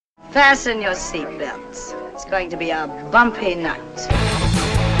Fasten your seatbelts. It's going to be a bumpy night.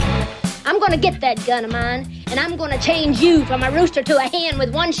 I'm gonna get that gun of mine, and I'm gonna change you from a rooster to a hen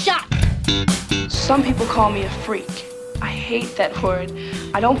with one shot. Some people call me a freak. I hate that word.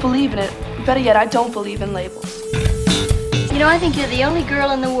 I don't believe in it. Better yet, I don't believe in labels. You know, I think you're the only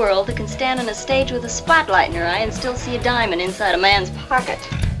girl in the world that can stand on a stage with a spotlight in her eye and still see a diamond inside a man's pocket.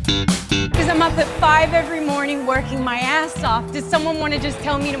 Because I'm up at 5 every morning working my ass off. Does someone want to just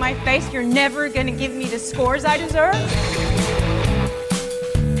tell me to my face, you're never going to give me the scores I deserve?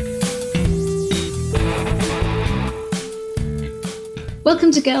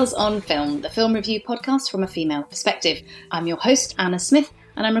 Welcome to Girls on Film, the film review podcast from a female perspective. I'm your host, Anna Smith,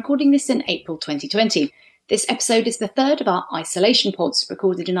 and I'm recording this in April 2020. This episode is the third of our isolation pods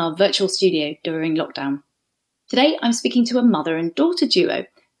recorded in our virtual studio during lockdown. Today, I'm speaking to a mother and daughter duo,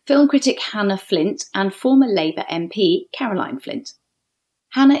 film critic Hannah Flint and former Labour MP Caroline Flint.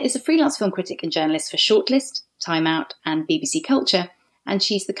 Hannah is a freelance film critic and journalist for Shortlist, Time Out and BBC Culture, and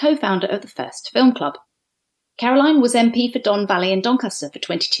she's the co-founder of the First Film Club. Caroline was MP for Don Valley and Doncaster for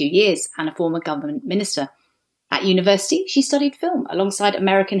 22 years and a former government minister. At university, she studied film alongside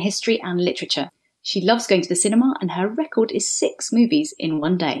American history and literature. She loves going to the cinema and her record is 6 movies in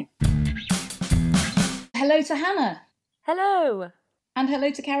one day. Hello to Hannah. Hello. And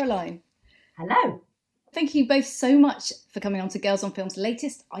hello to Caroline. Hello. Thank you both so much for coming on to Girls on Film's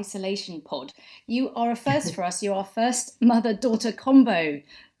latest isolation pod. You are a first for us. You're our first mother-daughter combo.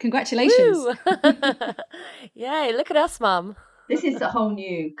 Congratulations. Yay, look at us, Mum. This is a whole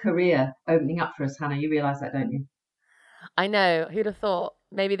new career opening up for us, Hannah. You realise that, don't you? I know. Who'd have thought?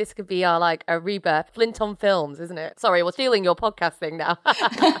 Maybe this could be our a rebirth. Flint on Films, isn't it? Sorry, we're stealing your podcast thing now.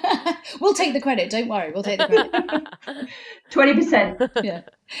 We'll take the credit. Don't worry. We'll take the credit. 20%. Yeah.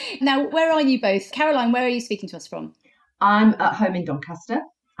 Now, where are you both? Caroline, where are you speaking to us from? I'm at home in Doncaster,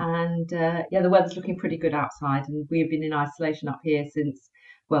 and the weather's looking pretty good outside, and we've been in isolation up here since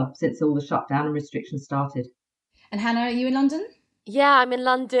all the shutdown and restrictions started. And Hannah, are you in London? Yeah, I'm in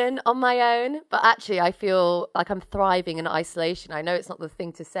London on my own, but actually I feel like I'm thriving in isolation. I know it's not the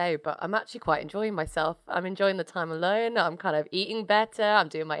thing to say, but I'm actually quite enjoying myself. I'm enjoying the time alone. I'm kind of eating better. I'm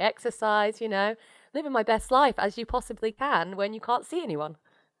doing my exercise, living my best life as you possibly can when you can't see anyone.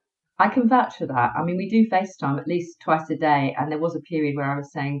 I can vouch for that. I mean, we do FaceTime at least twice a day, and there was a period where I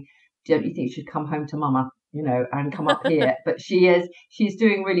was saying, don't you think you should come home to Mama, and come up here? But she's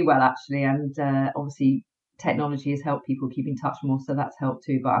doing really well, actually, and obviously technology has helped people keep in touch more, so that's helped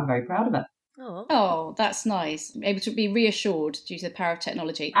too, but I'm very proud of it. Oh, that's nice. Able to be reassured due to the power of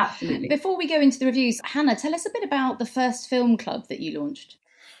technology. Absolutely. Before we go into the reviews, Hannah, tell us a bit about the First Film Club that you launched.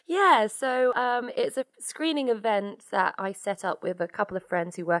 Yeah, so it's a screening event that I set up with a couple of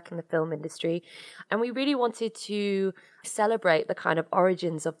friends who work in the film industry, and we really wanted to celebrate the kind of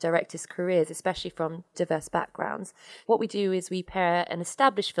origins of directors' careers, especially from diverse backgrounds. What we do is we pair an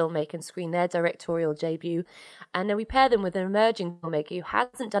established filmmaker and screen their directorial debut, and then we pair them with an emerging filmmaker who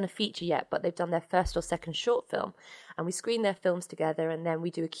hasn't done a feature yet, but they've done their first or second short film. And we screen their films together, and then we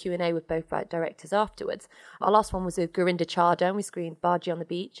do a Q&A with both directors afterwards. Our last one was with Gurinder Chadha, and we screened Bargee on the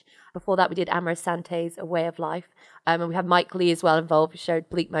Beach. Before that, we did Amara Sante's A Way of Life. And we had Mike Leigh as well involved, who showed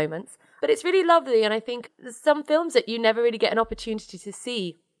Bleak Moments. But it's really lovely, and I think there's some films that you never really get an opportunity to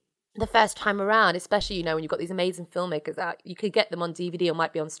see the first time around, especially, when you've got these amazing filmmakers out. You could get them on DVD or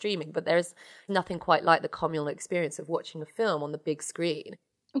might be on streaming, but there's nothing quite like the communal experience of watching a film on the big screen.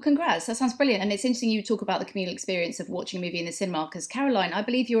 Well, congrats. That sounds brilliant. And it's interesting you talk about the communal experience of watching a movie in the cinema, because Caroline, I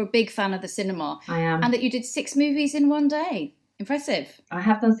believe you're a big fan of the cinema. I am. And that you did 6 movies in one day. Impressive. I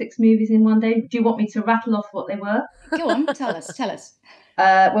have done 6 movies in one day. Do you want me to rattle off what they were? Go on, tell us.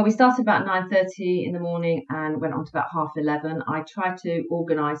 We started about 9:30 in the morning and went on to about 11:30. I try to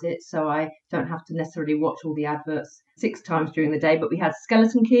organise it so I don't have to necessarily watch all the adverts 6 times during the day. But we had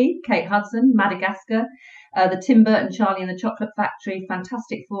Skeleton Key, Kate Hudson, Madagascar, the Tim Burton Charlie and the Chocolate Factory,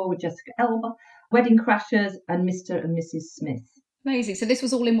 Fantastic Four with Jessica Alba, Wedding Crashers, and Mr. and Mrs. Smith. Amazing. So this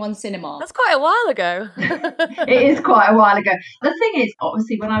was all in one cinema. That's quite a while ago. It is quite a while ago. The thing is,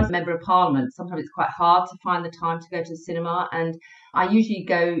 obviously, when I was a member of Parliament, sometimes it's quite hard to find the time to go to the cinema. And I usually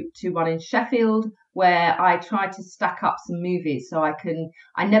go to one in Sheffield where I try to stack up some movies so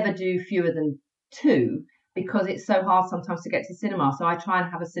I never do fewer than 2 because it's so hard sometimes to get to the cinema. So I try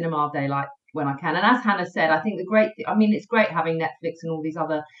and have a cinema day when I can. And as Hannah said, I think it's great having Netflix and all these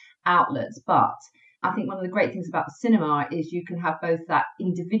other outlets, but I think one of the great things about the cinema is you can have both that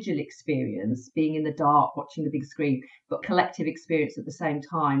individual experience, being in the dark, watching the big screen, but collective experience at the same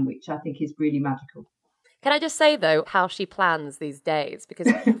time, which I think is really magical. Can I just say, though, how she plans these days? Because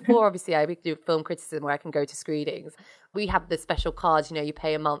before, obviously, I do film criticism where I can go to screenings. We have the special cards, you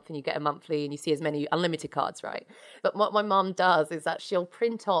pay a month and you get a monthly and you see as many unlimited cards, right? But what my mum does is that she'll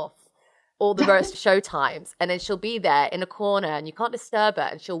print off all the roast show times, and then she'll be there in a corner and you can't disturb her,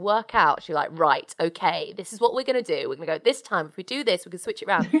 and she'll work out. She'll like, right, okay, this is what we're going to do. We're going to go this time. If we do this, we can switch it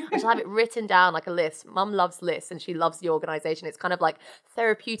around. And she'll have it written down like a list. Mum loves lists and she loves the organisation. It's kind of like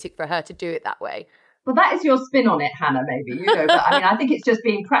therapeutic for her to do it that way. Well, that is your spin on it, Hannah, maybe, but I mean, I think it's just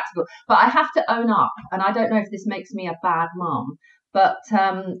being practical. But I have to own up, and I don't know if this makes me a bad mum, but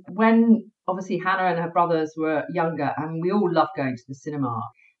when obviously Hannah and her brothers were younger, and we all loved going to the cinema,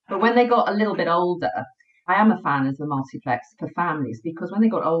 but when they got a little bit older, I am a fan of the multiplex for families, because when they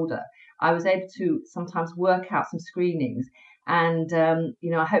got older, I was able to sometimes work out some screenings. And,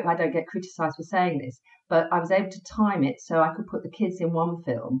 I hope I don't get criticised for saying this, but I was able to time it so I could put the kids in one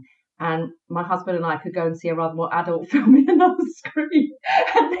film, and my husband and I could go and see a rather more adult film in another screen.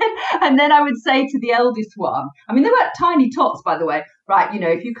 And then I would say to the eldest one, I mean, they weren't tiny tots, by the way, right?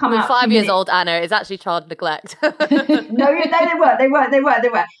 If you come out 5 years old, Anna, is actually child neglect. No, they weren't.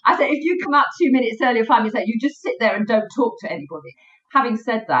 I said, if you come out 2 minutes earlier, 5 minutes later, you just sit there and don't talk to anybody. Having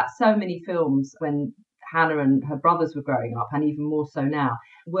said that, so many films when Hannah and her brothers were growing up, and even more so now,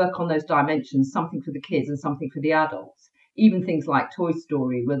 work on those dimensions, something for the kids and something for the adults. Even things like Toy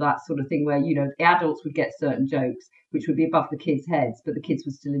Story were that sort of thing where, the adults would get certain jokes, which would be above the kids' heads, but the kids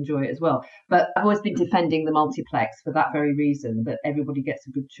would still enjoy it as well. But I've always been defending the multiplex for that very reason, that everybody gets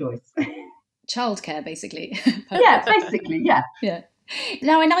a good choice. Childcare, basically. Yeah, basically, yeah. Yeah.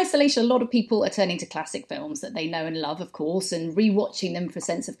 Now, in isolation, a lot of people are turning to classic films that they know and love, of course, and rewatching them for a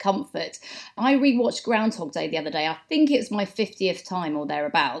sense of comfort. I rewatched Groundhog Day the other day. I think it was my 50th time or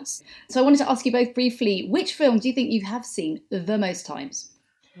thereabouts. So I wanted to ask you both briefly, which film do you think you have seen the most times?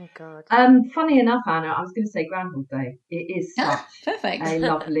 Oh, God. Funny enough, Anna, I was going to say Groundhog Day. It is such perfect. a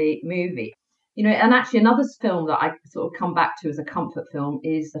lovely movie. And actually another film that I sort of come back to as a comfort film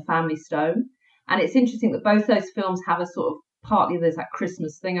is The Family Stone. And it's interesting that both those films have a sort of, partly there's that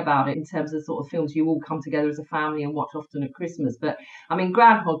Christmas thing about it in terms of sort of films you all come together as a family and watch often at Christmas. But I mean,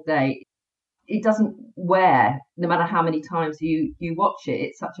 Groundhog Day, it doesn't wear, no matter how many times you watch it.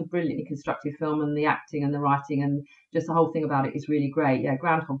 It's such a brilliantly constructed film, and the acting and the writing and just the whole thing about it is really great. Yeah,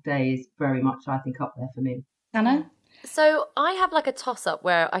 Groundhog Day is very much, I think, up there for me. Anna? So I have like a toss-up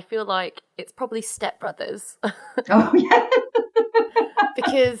where I feel like it's probably Step Brothers. Oh, yeah.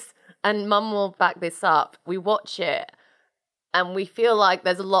 Because, and Mum will back this up, we watch it and we feel like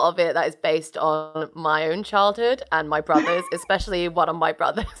there's a lot of it that is based on my own childhood and my brother's, especially one of my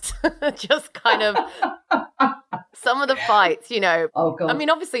brothers. Just kind of some of the fights, Oh, God. I mean,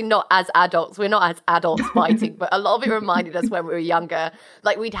 obviously not as adults. We're not as adults fighting, but a lot of it reminded us when we were younger.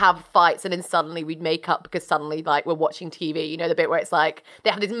 Like, we'd have fights and then suddenly we'd make up because suddenly, like, we're watching TV. The bit where it's like they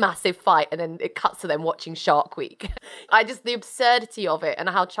have this massive fight and then it cuts to them watching Shark Week. The absurdity of it and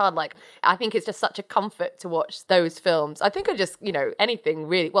how childlike. I think it's just such a comfort to watch those films. I think I just, anything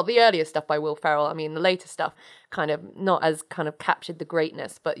really, well, the earlier stuff by Will Ferrell, I mean, the later stuff kind of not as kind of captured the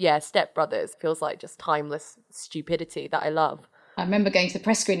greatness. But yeah, Step Brothers feels like just timeless stupidity that I love. I remember going to the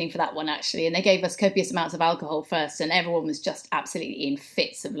press screening for that one, actually, and they gave us copious amounts of alcohol first, and everyone was just absolutely in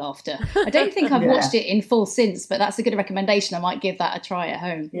fits of laughter. I don't think I've watched it in full since, but that's a good recommendation. I might give that a try at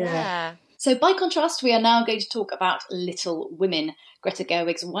home. Yeah. So by contrast, we are now going to talk about Little Women. Greta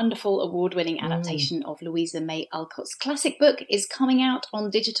Gerwig's wonderful award-winning adaptation of Louisa May Alcott's classic book is coming out on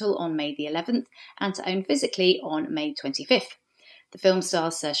digital on May the 11th and to own physically on May 25th. The film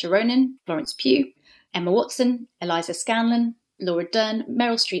stars Saoirse Ronan, Florence Pugh, Emma Watson, Eliza Scanlon, Laura Dern,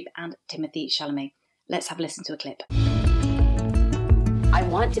 Meryl Streep and Timothée Chalamet. Let's have a listen to a clip. I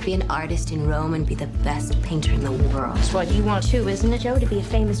want to be an artist in Rome and be the best painter in the world. That's what you want too, isn't it, Joe, to be a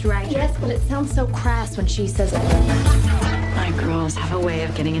famous writer? Yes, but it sounds so crass when she says it. My girls have a way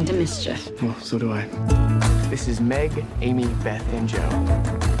of getting into mischief. Well, so do I. This is Meg, Amy, Beth, and Joe.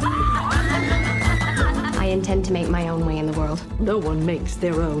 I intend to make my own way in the world. No one makes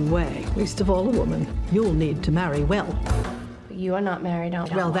their own way, least of all a woman. You'll need to marry well. But you are not married,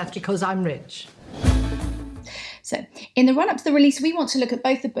 aren't you? Well, that's because I'm rich. So, in the run-up to the release, we want to look at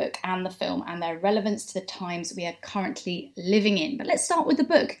both the book and the film and their relevance to the times we are currently living in. But let's start with the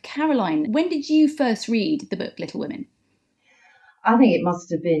book. Caroline, when did you first read the book Little Women? I think it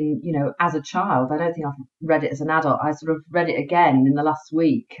must have been, as a child. I don't think I've read it as an adult. I sort of read it again in the last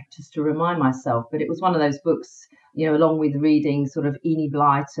week just to remind myself. But it was one of those books, along with reading sort of Enid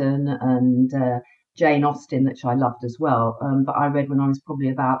Blyton and Jane Austen, which I loved as well. But I read when I was probably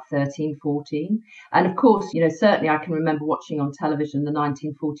about 13, 14. And of course, certainly I can remember watching on television the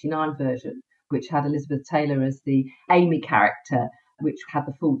 1949 version, which had Elizabeth Taylor as the Amy character, which had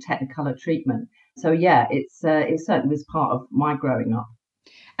the full Technicolor treatment. So yeah, it certainly was part of my growing up.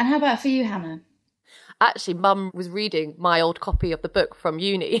 And how about for you, Hannah? Actually, Mum was reading my old copy of the book from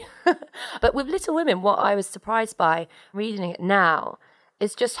uni. But with Little Women, what I was surprised by reading it now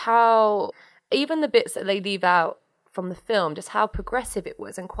is just how, even the bits that they leave out from the film, just how progressive it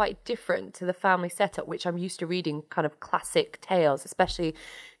was and quite different to the family setup, which I'm used to reading kind of classic tales, especially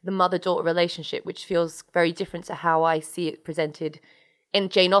the mother-daughter relationship, which feels very different to how I see it presented in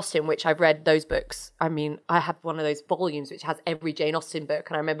Jane Austen, which I've read those books. I mean, I have one of those volumes which has every Jane Austen book,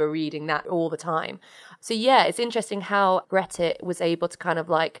 and I remember reading that all the time. So yeah, it's interesting how Greta was able to kind of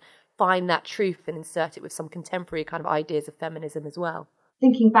like find that truth and insert it with some contemporary kind of ideas of feminism as well.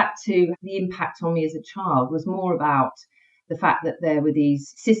 Thinking back to the impact on me as a child was more about the fact that there were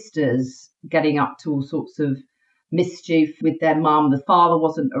these sisters getting up to all sorts of mischief with their mum. The father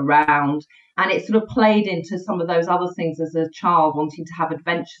wasn't around. And it sort of played into some of those other things as a child, wanting to have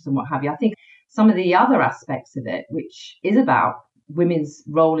adventures and what have you. I think some of the other aspects of it, which is about women's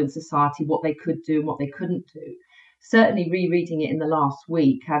role in society, what they could do and what they couldn't do, certainly rereading it in the last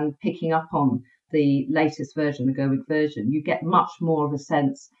week and picking up on the latest version, the Gerwig version, you get much more of a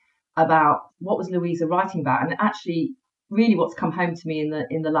sense about what was Louisa writing about. And actually, really what's come home to me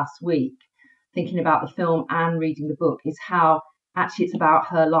in the last week, thinking about the film and reading the book, is how actually it's about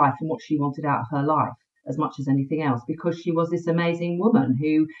her life and what she wanted out of her life as much as anything else, because she was this amazing woman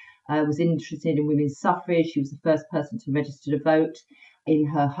who was interested in women's suffrage. She was the first person to register to vote in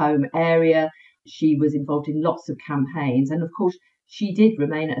her home area. She was involved in lots of campaigns. And of course, she did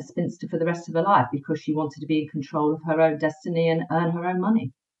remain a spinster for the rest of her life because she wanted to be in control of her own destiny and earn her own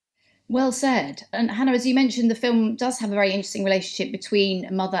money. Well said. And Hannah, as you mentioned, the film does have a very interesting relationship between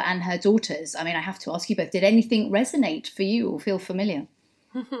a mother and her daughters. I mean, I have to ask you both, did anything resonate for you or feel familiar?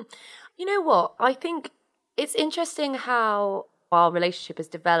 You know what? I think it's interesting how our relationship has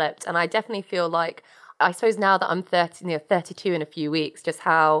developed. And I definitely feel like, I suppose now that I'm 32 in a few weeks, just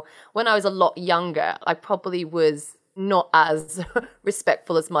how when I was a lot younger, I probably was not as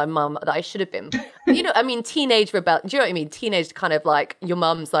respectful as my mum that I should have been. You know, I mean, teenage rebel. Do you know what I mean? Teenage kind of like, your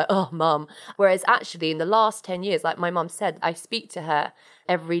mum's like, oh, mum. Whereas actually in the last 10 years, like my mum said, I speak to her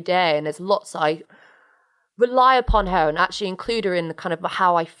every day and there's lots I rely upon her and actually include her in the kind of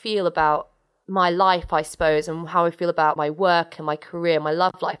how I feel about my life, I suppose, and how I feel about my work and my career, my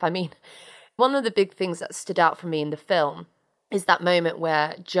love life. I mean, one of the big things that stood out for me in the film is that moment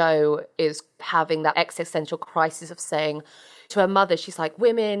where Jo is having that existential crisis of saying to her mother, she's like,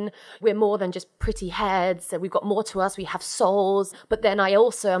 women, we're more than just pretty heads, and we've got more to us, we have souls, but then I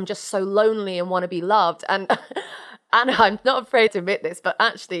also am just so lonely and want to be loved. And I'm not afraid to admit this, but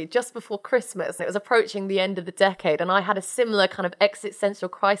actually just before Christmas, it was approaching the end of the decade, and I had a similar kind of existential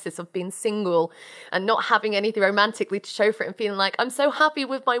crisis of being single and not having anything romantically to show for it and feeling like I'm so happy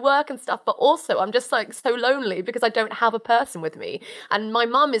with my work and stuff, but also I'm just like so lonely because I don't have a person with me. And my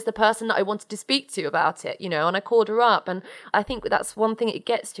mum is the person that I wanted to speak to about it, you know, and I called her up. And I think that's one thing it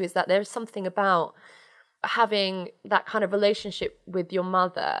gets to, is that there's something about having that kind of relationship with your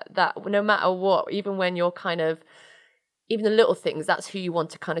mother that no matter what, even when you're kind of, even the little things, that's who you want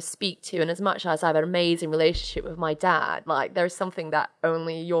to kind of speak to. And as much as I have an amazing relationship with my dad, like there's something that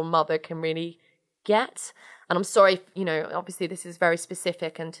only your mother can really get. And I'm sorry, you know, obviously this is very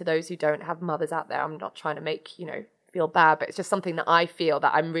specific, and to those who don't have mothers out there, I'm not trying to make, you know, feel bad, but it's just something that I feel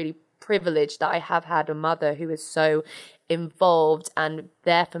that I'm really privileged that I have had a mother who is so involved and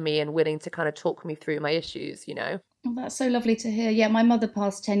there for me and willing to kind of talk me through my issues, you know. Oh, that's so lovely to hear. Yeah, my mother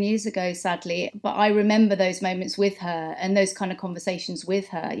passed 10 years ago, sadly, but I remember those moments with her and those kind of conversations with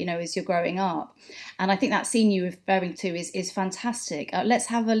her, you know, as you're growing up. And I think that scene you're referring to is fantastic. Let's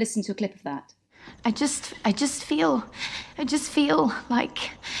have a listen to a clip of that. I just feel like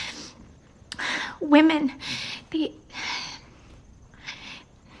women, they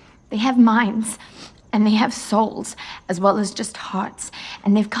have minds. And they have souls as well as just hearts.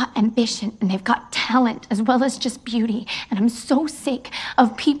 And they've got ambition and they've got talent as well as just beauty. And I'm so sick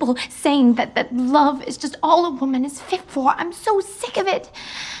of people saying that love is just all a woman is fit for. I'm so sick of it.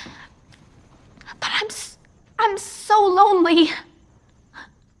 But I'm so lonely.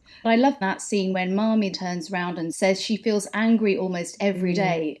 I love that scene when Marmee turns around and says she feels angry almost every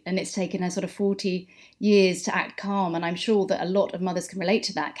day, and it's taken her sort of 40 years to act calm. And I'm sure that a lot of mothers can relate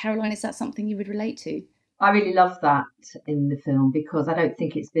to that. Caroline, is that something you would relate to? I really love that in the film because I don't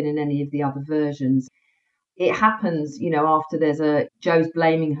think it's been in any of the other versions. It happens, you know, after Jo's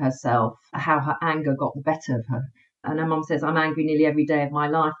blaming herself, how her anger got the better of her. And her mum says, I'm angry nearly every day of my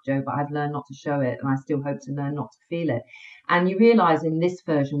life, Joe, but I've learned not to show it, and I still hope to learn not to feel it. And you realise in this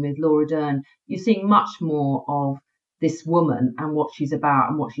version with Laura Dern, you're seeing much more of this woman and what she's about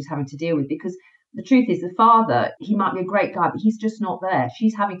and what she's having to deal with. Because the truth is, the father, he might be a great guy, but he's just not there.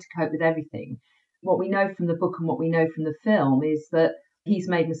 She's having to cope with everything. What we know from the book and what we know from the film is that he's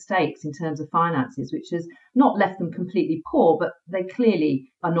made mistakes in terms of finances, which has not left them completely poor, but they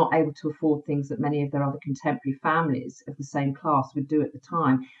clearly are not able to afford things that many of their other contemporary families of the same class would do at the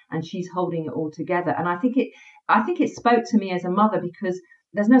time. And she's holding it all together. And I think it spoke to me as a mother, because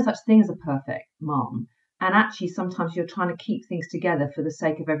there's no such thing as a perfect mum. And actually, sometimes you're trying to keep things together for the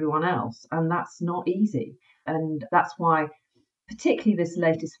sake of everyone else. And that's not easy. And that's why particularly this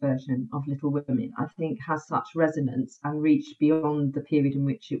latest version of Little Women, I think, has such resonance and reach beyond the period in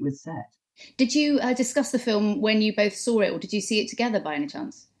which it was set. Did you discuss the film when you both saw it, or did you see it together by any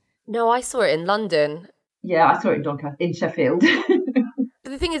chance? No, I saw it in London. Yeah, I saw it in Doncaster, in Sheffield. But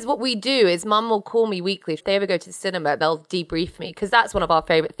the thing is, what we do is Mum will call me weekly. If they ever go to the cinema, they'll debrief me, because that's one of our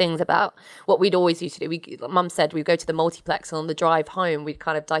favourite things about what we'd always used to do. Mum said we'd go to the multiplex, and on the drive home, we'd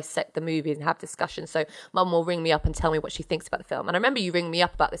kind of dissect the movies and have discussions. So Mum will ring me up and tell me what she thinks about the film. And I remember you ringing me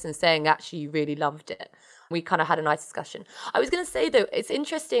up about this and saying, actually, you really loved it. We kind of had a nice discussion. I was going to say, though, it's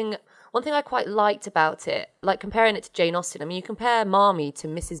interesting. One thing I quite liked about it, like comparing it to Jane Austen, I mean, you compare Marmee to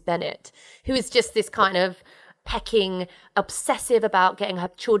Mrs. Bennet, who is just this kind of pecking, obsessive about getting her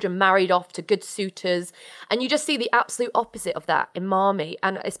children married off to good suitors. And you just see the absolute opposite of that in Marmee.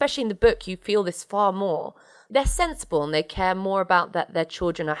 And especially in the book, you feel this far more. They're sensible and they care more about that their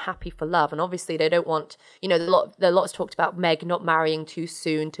children are happy for love. And obviously they don't want, you know, the lot's talked about Meg not marrying too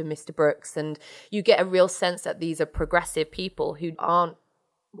soon to Mr. Brooks. And you get a real sense that these are progressive people who aren't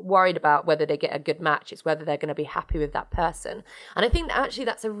worried about whether they get a good match. It's whether they're going to be happy with that person. And I think that actually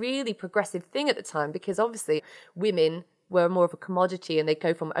that's a really progressive thing at the time, because obviously women were more of a commodity and they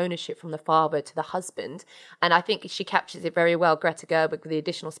go from ownership from the father to the husband. And I think she captures it very well, Greta Gerwig, with the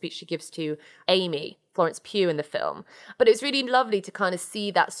additional speech she gives to Amy, Florence Pugh, in the film. But it's really lovely to kind of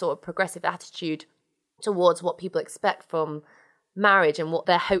see that sort of progressive attitude towards what people expect from marriage and what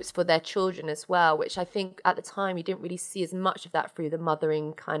their hopes for their children as well, which I think at the time you didn't really see as much of that through the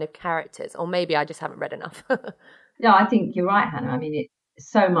mothering kind of characters. Or maybe I just haven't read enough. No, I think you're right, Hannah. I mean,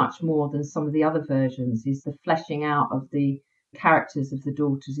 it's so much more than some of the other versions. Is the fleshing out of the characters of the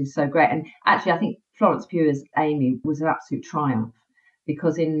daughters is so great. And actually, I think Florence Pugh as Amy was an absolute triumph,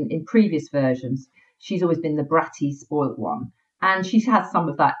 because in previous versions, she's always been the bratty, spoilt one. And she has some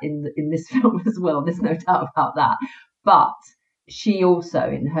of that in this film as well. There's no doubt about that. But she also,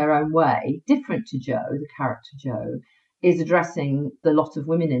 in her own way, different to Jo, the character Jo, is addressing the lot of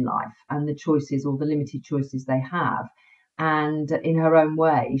women in life and the choices or the limited choices they have. And in her own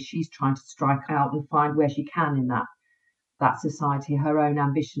way, she's trying to strike out and find where she can in that society, her own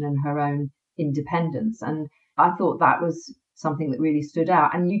ambition and her own independence. And I thought that was something that really stood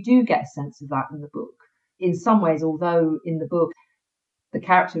out. And you do get a sense of that in the book. In some ways, although in the book, the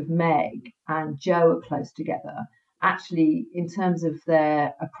character of Meg and Jo are close together, actually, in terms of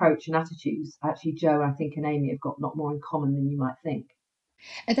their approach and attitudes, actually Jo, I think, and Amy have got a lot more in common than you might think.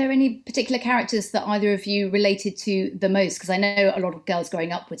 Are there any particular characters that either of you related to the most? Because I know a lot of girls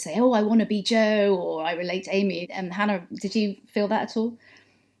growing up would say, oh, I want to be Jo, or I relate to Amy. And Hannah, did you feel that at all?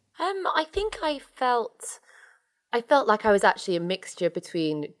 I think I felt like I was actually a mixture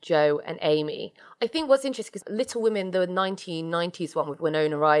between Jo and Amy. I think what's interesting is Little Women, the 1990s one with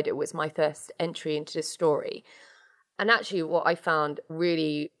Winona Ryder, was my first entry into the story. And actually what I found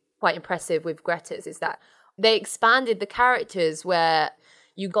really quite impressive with Greta's is that they expanded the characters where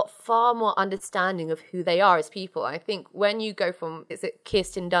you got far more understanding of who they are as people. I think when you go from, is it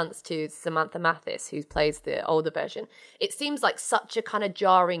Kirsten Dunst to Samantha Mathis, who plays the older version, it seems like such a kind of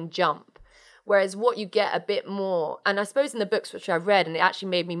jarring jump. Whereas what you get a bit more, and I suppose in the books which I read, and it actually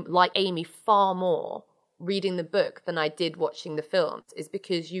made me like Amy far more reading the book than I did watching the films, is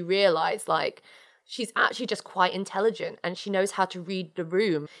because you realise, like, she's actually just quite intelligent and she knows how to read the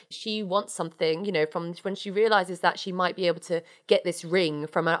room. She wants something, you know, from when she realizes that she might be able to get this ring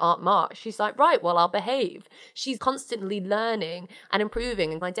from her Aunt March. She's like, right, well, I'll behave. She's constantly learning and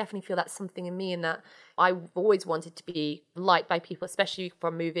improving. And I definitely feel that's something in me, in that I've always wanted to be liked by people, especially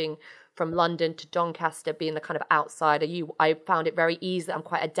from moving from London to Doncaster, being the kind of outsider. I found it very easy. I'm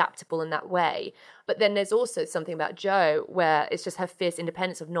quite adaptable in that way. But then there's also something about Jo where it's just her fierce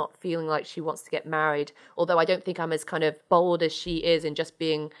independence of not feeling like she wants to get married. Although I don't think I'm as kind of bold as she is in just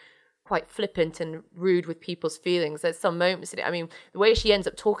being quite flippant and rude with people's feelings. There's some moments in it. I mean, the way she ends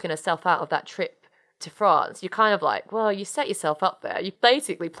up talking herself out of that trip to France, you're kind of like, well, you set yourself up there. You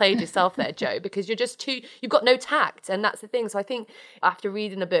basically played yourself there, Joe, because you're just you've got no tact. And that's the thing. So I think after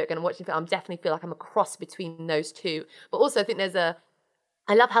reading a book and watching the film, I definitely feel like I'm a cross between those two. But also I think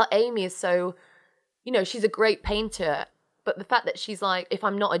I love how Amy is so, she's a great painter. But the fact that she's like, if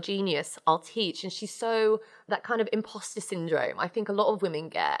I'm not a genius, I'll teach. And she's so, that kind of imposter syndrome, I think a lot of women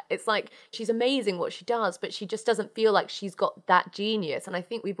get. It's like, she's amazing what she does, but she just doesn't feel like she's got that genius. And I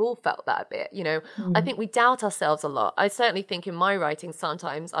think we've all felt that a bit, I think we doubt ourselves a lot. I certainly think in my writing,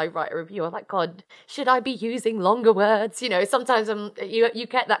 sometimes I write a review, I'm like, God, should I be using longer words? Sometimes you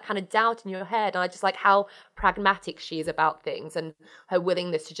get that kind of doubt in your head. And I just like how pragmatic she is about things and her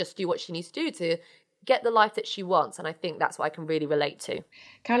willingness to just do what she needs to do to get the life that she wants. And I think that's what I can really relate to.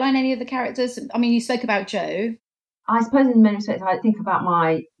 Caroline, any of the characters? I mean, you spoke about Joe. I suppose in many respects I think about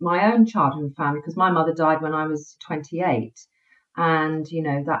my own childhood family, because my mother died when I was 28. And,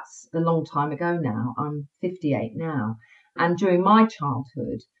 that's a long time ago now. I'm 58 now. And during my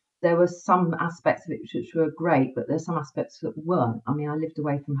childhood, there were some aspects of it which were great, but there's some aspects that weren't. I mean, I lived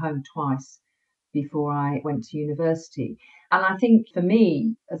away from home twice before I went to university. And I think for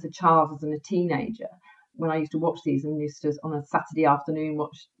me, as a child, as a teenager, when I used to watch these and used to, on a Saturday afternoon,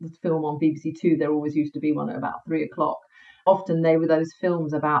 watch the film on BBC Two, there always used to be one at about 3:00. Often they were those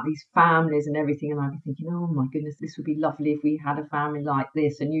films about these families and everything. And I'd be thinking, oh my goodness, this would be lovely if we had a family like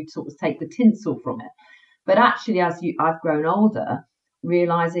this. And you'd sort of take the tinsel from it. But actually, I've grown older,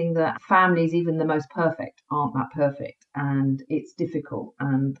 realizing that families, even the most perfect, aren't that perfect. And it's difficult,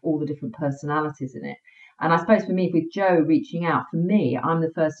 and all the different personalities in it. And I suppose for me, with Joe reaching out, for me, I'm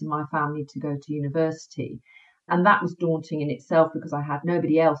the first in my family to go to university. And that was daunting in itself, because I had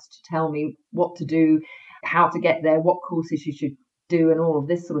nobody else to tell me what to do, how to get there, what courses you should do, and all of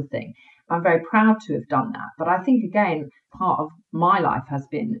this sort of thing. I'm very proud to have done that. But I think, again, part of my life has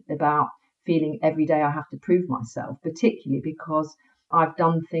been about feeling every day I have to prove myself, particularly because I've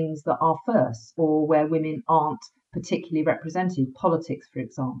done things that are first, or where women aren't particularly represented. Politics, for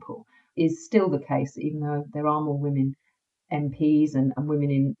example, is still the case, even though there are more women MPs and women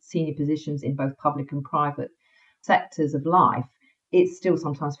in senior positions in both public and private sectors of life. It still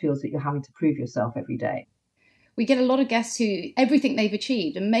sometimes feels that you're having to prove yourself every day. We get a lot of guests who, everything they've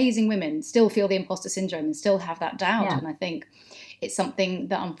achieved, amazing women, still feel the imposter syndrome and still have that doubt. Yeah. And I think it's something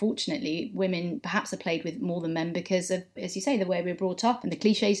that unfortunately women perhaps are plagued with more than men because of, as you say, the way we're brought up and the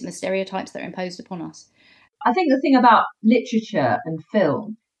cliches and the stereotypes that are imposed upon us. I think the thing about literature and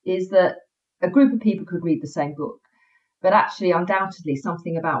film is that a group of people could read the same book, but actually undoubtedly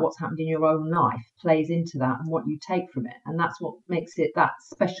something about what's happened in your own life plays into that and what you take from it. And that's what makes it that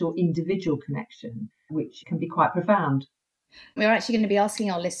special individual connection, which can be quite profound. We're actually going to be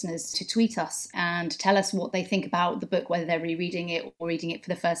asking our listeners to tweet us and tell us what they think about the book, whether they're rereading it or reading it for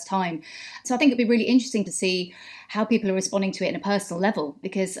the first time. So I think it'd be really interesting to see how people are responding to it in a personal level,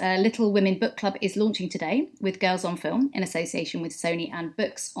 because Little Women Book Club is launching today with Girls on Film in association with Sony and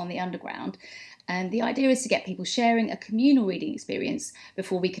Books on the Underground. And the idea is to get people sharing a communal reading experience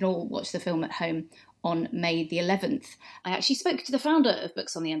before we can all watch the film at home on May the 11th. I actually spoke to the founder of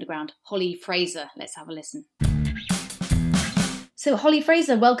Books on the Underground, Holly Fraser. Let's have a listen. So Holly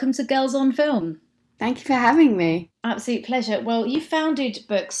Fraser, welcome to Girls on Film. Thank you for having me. Absolute pleasure. Well, you founded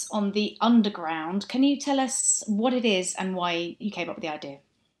Books on the Underground. Can you tell us what it is and why you came up with the idea?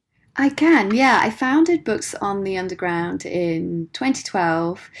 I can, yeah. I founded Books on the Underground in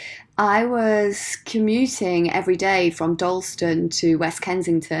 2012. I was commuting every day from Dalston to West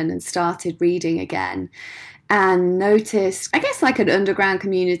Kensington and started reading again. And noticed, I guess, like an underground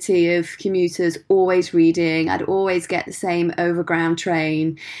community of commuters always reading. I'd always get the same overground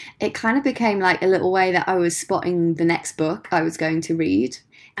train. It kind of became like a little way that I was spotting the next book I was going to read.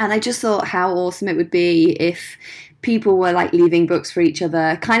 And I just thought how awesome it would be if people were like leaving books for each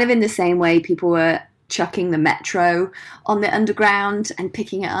other, kind of in the same way people were chucking the metro on the underground and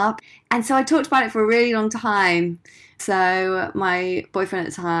picking it up. And so I talked about it for a really long time. So my boyfriend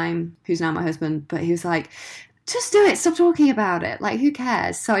at the time, who's now my husband, but he was like, just do it, stop talking about it, like who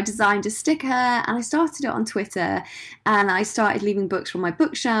cares? So I designed a sticker and I started it on Twitter and I started leaving books from my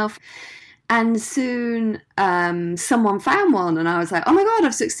bookshelf. And soon someone found one and I was like, oh my God,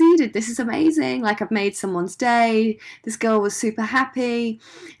 I've succeeded. This is amazing. Like I've made someone's day. This girl was super happy.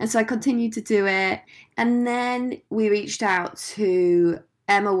 And so I continued to do it. And then we reached out to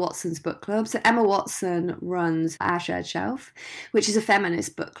Emma Watson's book club. So Emma Watson runs Our Shared Shelf, which is a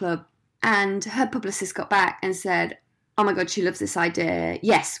feminist book club. And her publicist got back and said, oh my God, she loves this idea.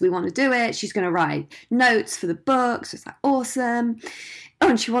 Yes, we want to do it. She's going to write notes for the books. It's like, awesome. Oh,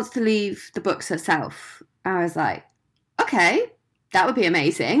 and she wants to leave the books herself. I was like, okay, that would be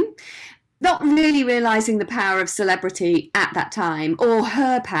amazing. not really realising the power of celebrity at that time, or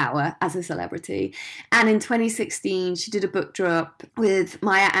her power as a celebrity. And in 2016, she did a book drop with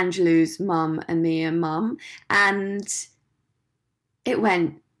Maya Angelou's mum and Mia Mum, and it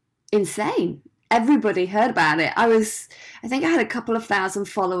went insane. Everybody heard about it. I think I had a couple of thousand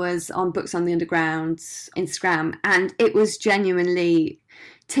followers on Books on the Underground's Instagram, and it was genuinely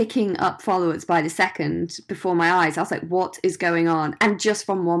ticking up followers by the second before my eyes. I was like, what is going on? And just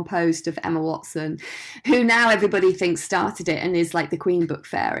from one post of Emma Watson, who now everybody thinks started it and is like the Queen Book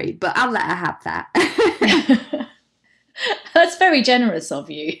Fairy, but I'll let her have that. That's very generous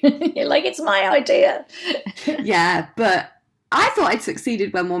of you. You're like, it's my idea. Yeah, but I thought I'd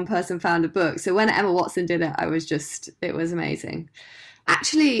succeeded when one person found a book. So when Emma Watson did it, it was amazing.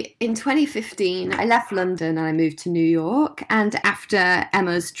 Actually, in 2015, I left London and I moved to New York. And after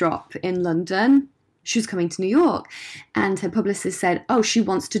Emma's drop in London, she was coming to New York. And her publicist said, oh, she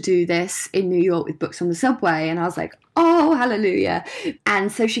wants to do this in New York with Books on the Subway. And I was like, oh, hallelujah.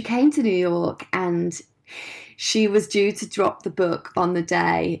 And so she came to New York, and she was due to drop the book on the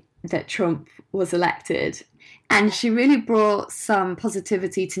day that Trump was elected. And she really brought some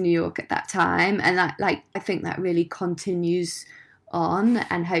positivity to New York at that time. And I think that really continues on,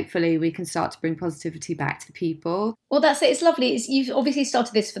 and hopefully we can start to bring positivity back to people. Well, that's it. It's lovely. You've obviously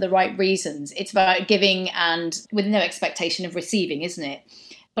started this for the right reasons. It's about giving and with no expectation of receiving, isn't it?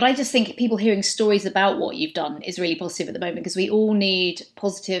 But I just think people hearing stories about what you've done is really positive at the moment, because we all need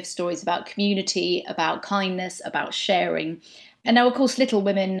positive stories about community, about kindness, about sharing. And now, of course, Little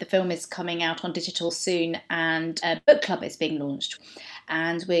Women, the film, is coming out on digital soon, and a book club is being launched.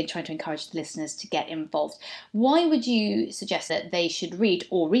 And we're trying to encourage the listeners to get involved. Why would you suggest that they should read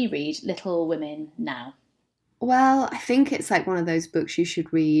or reread Little Women now? Well, I think it's like one of those books you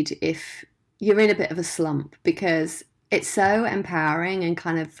should read if you're in a bit of a slump, because it's so empowering and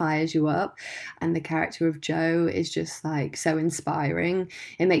kind of fires you up. And the character of Jo is just like so inspiring.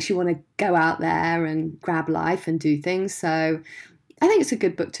 It makes you want to go out there and grab life and do things. So I think it's a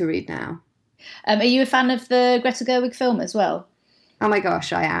good book to read now. Are you a fan of the Greta Gerwig film as well? Oh my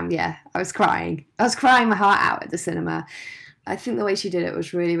gosh, I am, yeah. I was crying my heart out at the cinema. I think the way she did it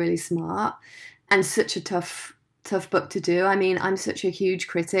was really, really smart, and such a tough book to do. I mean, I'm such a huge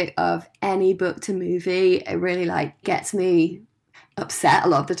critic of any book to movie. It really gets me upset a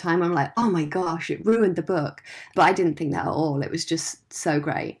lot of the time. I'm like, oh my gosh, it ruined the book. But I didn't think that at all. It was just so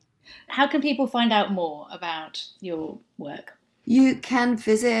great. How can people find out more about your work? You can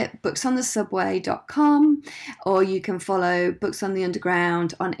visit booksonthesubway.com, or you can follow Books on the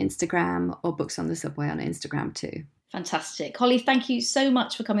Underground on Instagram, or Books on the Subway on Instagram too. Fantastic. Holly, thank you so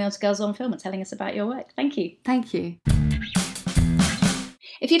much for coming on to Girls on Film and telling us about your work. Thank you. Thank you.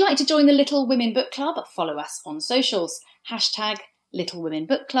 If you'd like to join the Little Women Book Club, follow us on socials. #Little Women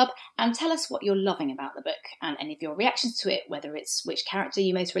Book Club, and tell us what you're loving about the book and any of your reactions to it, whether it's which character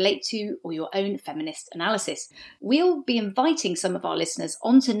you most relate to or your own feminist analysis. We'll be inviting some of our listeners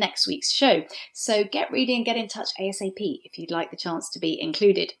onto next week's show, so get ready and get in touch ASAP if you'd like the chance to be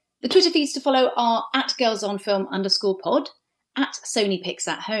included. The Twitter feeds to follow are @girlsonfilm_pod,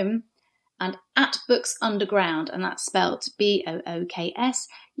 @SonyPicsAtHome, and @BooksUnderground, and that's spelled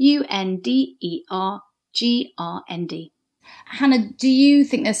BOOKSUNDERGRND. Hannah, do you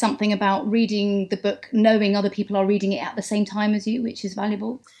think there's something about reading the book, knowing other people are reading it at the same time as you, which is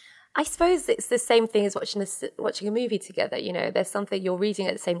valuable? I suppose it's the same thing as watching a movie together. You know, there's something you're reading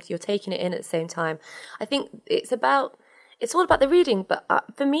at the same time, you're taking it in at the same time. I think it's all about the reading, but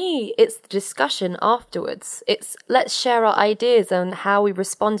for me, it's the discussion afterwards. It's let's share our ideas and how we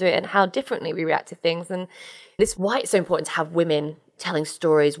respond to it and how differently we react to things. And this is why it's so important to have women telling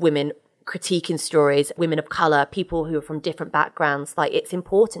stories, women critiquing stories, women of colour, people who are from different backgrounds. It's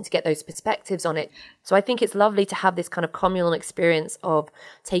important to get those perspectives on it. So I think it's lovely to have this kind of communal experience of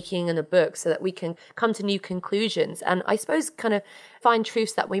taking in a book so that we can come to new conclusions and I suppose kind of find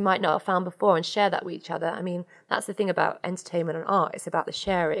truths that we might not have found before and share that with each other. I mean, that's the thing about entertainment and art. It's about the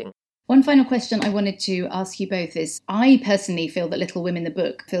sharing. One final question I wanted to ask you both is, I personally feel that Little Women, the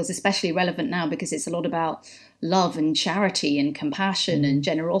book, feels especially relevant now because it's a lot about love and charity and compassion and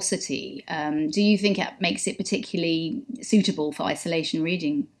generosity. Do you think it makes it particularly suitable for isolation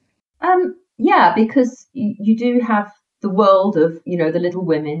reading? Yeah, because you do have the world of, the Little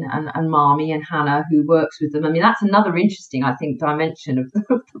Women and Marmee and Hannah who works with them. I mean, that's another interesting, I think, dimension of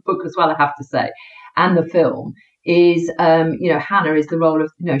the book as well, I have to say, and the film. Is, Hannah is the role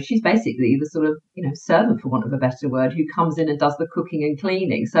of, she's basically the sort of, servant, for want of a better word, who comes in and does the cooking and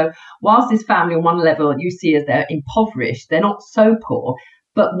cleaning. So whilst this family on one level you see as they're impoverished, they're not so poor,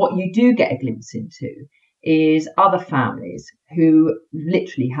 but what you do get a glimpse into is other families who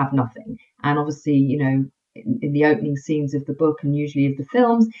literally have nothing. And obviously, in the opening scenes of the book and usually of the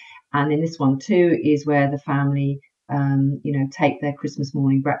films, and in this one too, is where the family, take their Christmas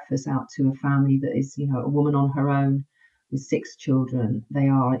morning breakfast out to a family that is, a woman on her own with 6 children. They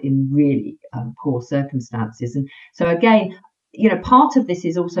are in really poor circumstances. And so again, part of this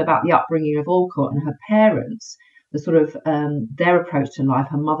is also about the upbringing of Alcott and her parents, the sort of their approach to life.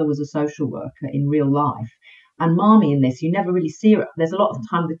 Her mother was a social worker in real life. And Marmee in this, you never really see her. There's a lot of the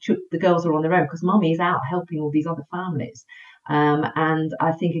time the girls are on their own because Marmee is out helping all these other families. And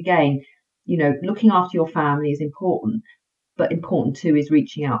I think, again, looking after your family is important, but important too is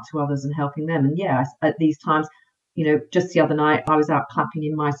reaching out to others and helping them. And yeah, at these times, just the other night, I was out clapping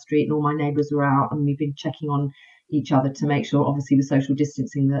in my street and all my neighbours were out, and we've been checking on each other to make sure, obviously with social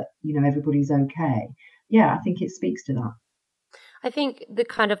distancing, that, everybody's okay. Yeah, I think it speaks to that. I think the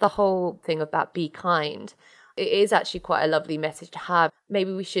whole thing about be kind, it is actually quite a lovely message to have.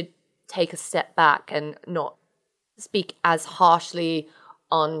 Maybe we should take a step back and not speak as harshly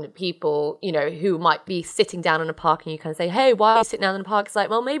on people, who might be sitting down in a park, and you kind of say, hey, why are you sitting down in the park? It's like,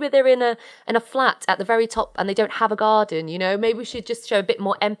 well, maybe they're in a flat at the very top and they don't have a garden, maybe we should just show a bit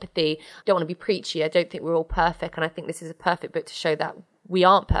more empathy. I don't want to be preachy. I don't think we're all perfect. And I think this is a perfect book to show that we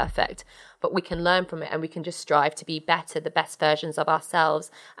aren't perfect, but we can learn from it and we can just strive to be better, the best versions of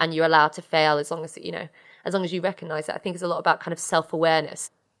ourselves. And you're allowed to fail as long as, as long as you recognize it. I think it's a lot about kind of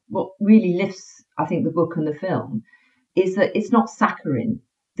self-awareness. What really lifts, I think, the book and the film is that it's not saccharine.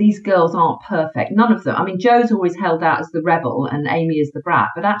 These girls aren't perfect. None of them. I mean, Jo's always held out as the rebel and Amy as the brat,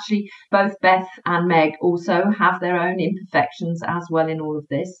 but actually both Beth and Meg also have their own imperfections as well in all of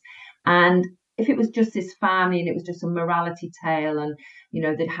this. And if it was just this family and it was just a morality tale and,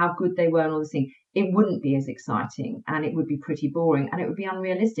 that how good they were and all this thing, it wouldn't be as exciting and it would be pretty boring and it would be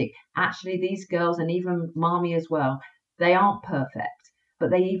unrealistic. Actually, these girls, and even Marmee as well, they aren't perfect, but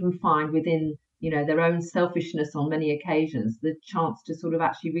they even find within their own selfishness on many occasions, the chance to sort of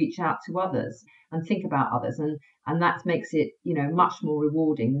actually reach out to others and think about others. And that makes it, much more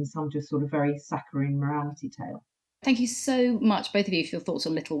rewarding than some just sort of very saccharine morality tale. Thank you so much, both of you, for your thoughts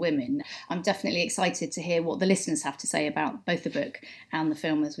on Little Women. I'm definitely excited to hear what the listeners have to say about both the book and the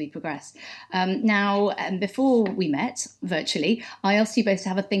film as we progress. Before we met virtually, I asked you both to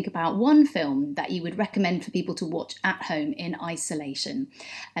have a think about one film that you would recommend for people to watch at home in isolation.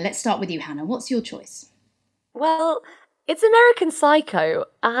 Let's start with you, Hannah. What's your choice? Well, it's American Psycho,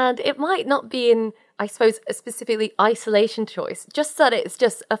 and it might not be in, I suppose, a specifically isolation choice, just that it's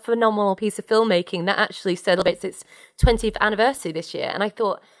just a phenomenal piece of filmmaking that actually celebrates its 20th anniversary this year. And I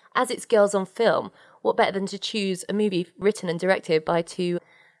thought, as it's Girls on Film, what better than to choose a movie written and directed by 2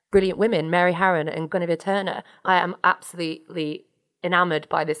 brilliant women, Mary Harron and Guinevere Turner. I am absolutely enamoured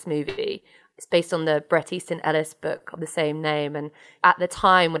by this movie. It's based on the Bret Easton Ellis book of the same name. And at the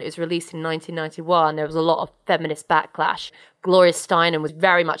time when it was released in 1991, there was a lot of feminist backlash. Gloria Steinem was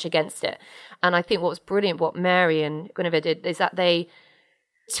very much against it. And I think what was brilliant, what Mary and Guinevere did, is that they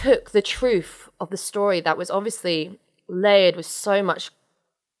took the truth of the story that was obviously layered with so much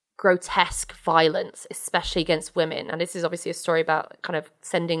grotesque violence, especially against women. And this is obviously a story about kind of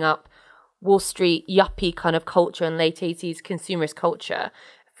sending up Wall Street yuppie kind of culture and late 80s consumerist culture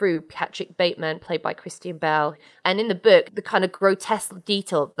through Patrick Bateman, played by Christian Bale. And in the book, the kind of grotesque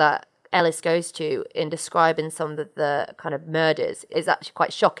detail that Ellis goes to in describing some of the kind of murders is actually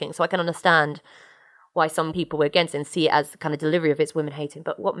quite shocking. So I can understand why some people were against it and see it as the kind of delivery of its women hating.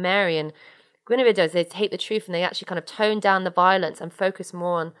 But what Mary and Guinevere does, they take the truth and they actually kind of tone down the violence and focus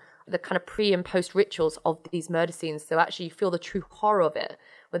more on the kind of pre and post rituals of these murder scenes. So actually you feel the true horror of it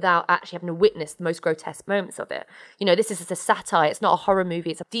without actually having to witness the most grotesque moments of it. This is a satire. It's not a horror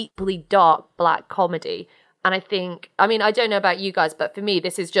movie. It's a deeply dark black comedy. And I think, I don't know about you guys, but for me,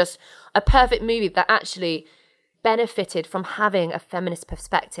 this is just a perfect movie that actually benefited from having a feminist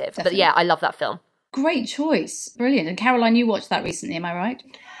perspective. Definitely. But yeah, I love that film. Great choice. Brilliant. And Caroline, you watched that recently, am I right?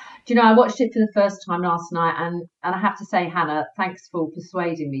 Do you know, I watched it for the first time last night, and I have to say, Hannah, thanks for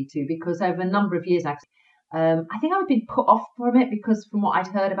persuading me to, because over a number of years, actually, I think I would be put off from it because from what I'd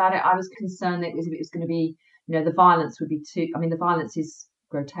heard about it, I was concerned that it was going to be, the violence would be too, the violence is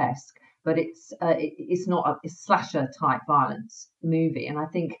grotesque, but it's not a slasher type violence movie. And I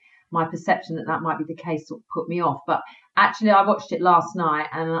think my perception that might be the case sort of put me off. But actually, I watched it last night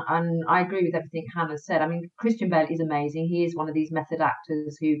and I agree with everything Hannah said. Christian Bale is amazing. He is one of these method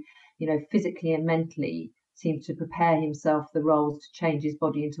actors who, physically and mentally seems to prepare himself the roles to change his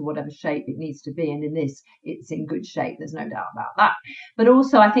body into whatever shape it needs to be. And in this, it's in good shape. There's no doubt about that. But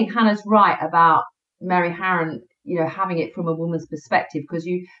also, I think Hannah's right about Mary Harron. having it from a woman's perspective, because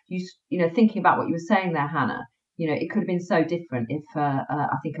you thinking about what you were saying there, Hannah, it could have been so different if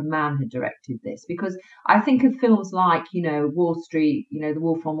I think a man had directed this, because I think of films like, Wall Street, The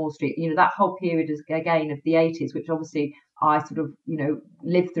Wolf on Wall Street, that whole period again of the 80s, which obviously I sort of,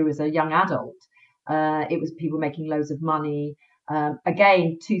 lived through as a young adult. It was people making loads of money.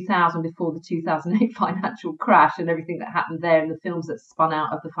 Again, 2000, before the 2008 financial crash and everything that happened there, and the films that spun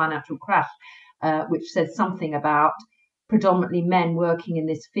out of the financial crash, which says something about predominantly men working in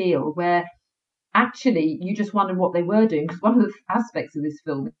this field, where actually you just wonder what they were doing. Because one of the aspects of this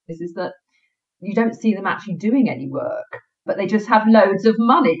film is that you don't see them actually doing any work, but they just have loads of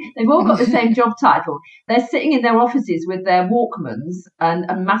money. They've all got the same job title. They're sitting in their offices with their Walkmans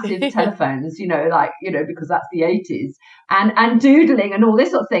and massive telephones, because that's the 80s, and doodling and all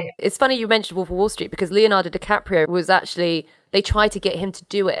this sort of thing. It's funny you mentioned Wolf of Wall Street, because Leonardo DiCaprio was actually, they tried to get him to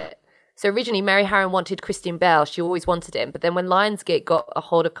do it. So originally, Mary Harron wanted Christian Bale. She always wanted him. But then when Lionsgate got a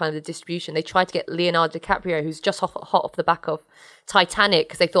hold of kind of the distribution, they tried to get Leonardo DiCaprio, who's just hot off the back of Titanic,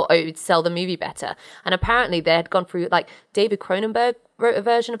 because they thought, it would sell the movie better. And apparently they had gone through, David Cronenberg wrote a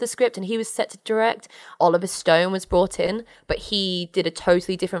version of the script and he was set to direct. Oliver Stone was brought in, but he did a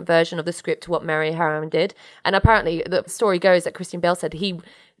totally different version of the script to what Mary Harron did. And apparently the story goes that Christian Bale said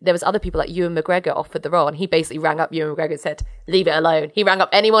there was other people like Ewan McGregor offered the role, and he basically rang up Ewan McGregor and said, leave it alone. He rang up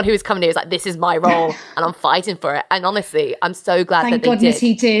anyone who was coming here. He was like, this is my role and I'm fighting for it. And honestly, I'm so glad Thank that they goodness did.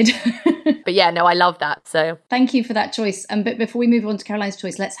 he did. But yeah, no, I love that. So thank you for that choice. But before we move on to Caroline's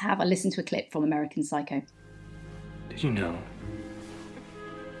choice, let's have a listen to a clip from American Psycho. Did you know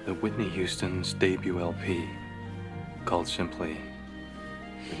that Whitney Houston's debut LP, called simply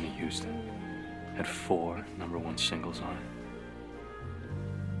Whitney Houston, had 4 #1 singles on it?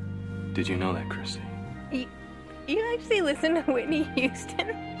 Did you know that, Christy? You actually listen to Whitney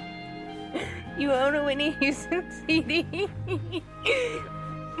Houston? You own a Whitney Houston CD?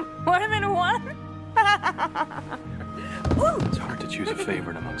 More than one? It's hard to choose a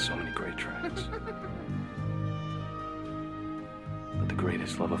favorite among so many great tracks. But the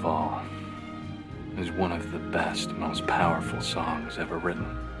greatest love of all is one of the best, most powerful songs ever written.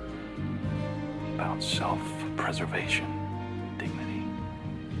 About self-preservation.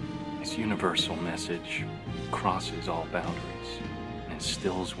 Its universal message crosses all boundaries and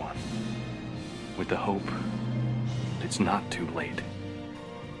instills one with the hope that it's not too late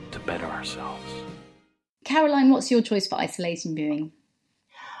to better ourselves. Caroline, what's your choice for isolation viewing?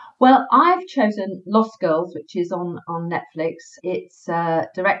 Well, I've chosen Lost Girls, which is on Netflix. It's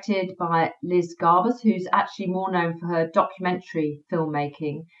directed by Liz Garbus, who's actually more known for her documentary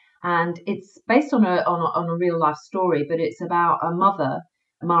filmmaking. And it's based on a real life story, but it's about a mother,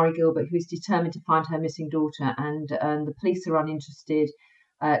 Mari Gilbert, who is determined to find her missing daughter, and the police are uninterested.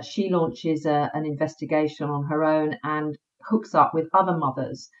 She launches an investigation on her own and hooks up with other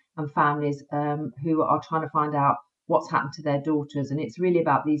mothers and families who are trying to find out what's happened to their daughters. And it's really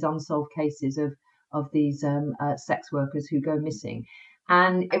about these unsolved cases of these sex workers who go missing.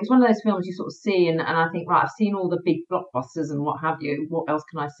 And it was one of those films you sort of see and I think, right, I've seen all the big blockbusters and what have you. What else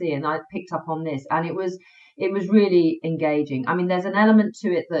can I see? And I picked up on this, and it was really engaging. I mean, there's an element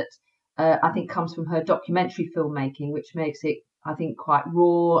to it that I think comes from her documentary filmmaking, which makes it, I think, quite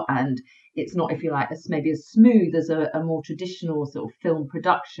raw, and it's not, if you like, maybe as smooth as a more traditional sort of film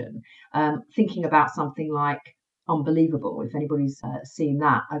production. Thinking about something like Unbelievable, if anybody's seen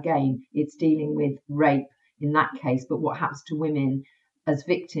that, again, it's dealing with rape in that case, but what happens to women as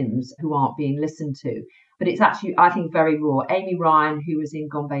victims who aren't being listened to. But it's actually, I think, very raw. Amy Ryan, who was in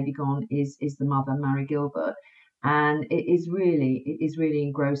Gone Baby Gone, is the mother, Mari Gilbert, and it is really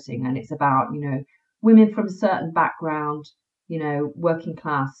engrossing. And it's about, women from a certain background, working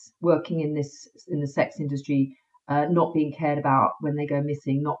class, working in the sex industry, not being cared about when they go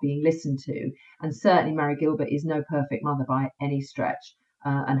missing, not being listened to. And certainly Mari Gilbert is no perfect mother by any stretch,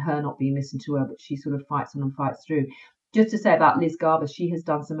 and her not being listened to her, but she sort of fights on and fights through. Just to say about Liz Garbus, she has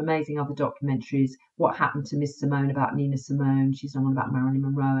done some amazing other documentaries. What Happened to Miss Simone, about Nina Simone. She's done one about Marilyn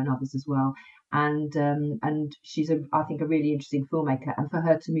Monroe and others as well. And she's, I think, a really interesting filmmaker. And for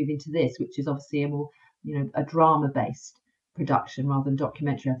her to move into this, which is obviously a more, a drama-based production rather than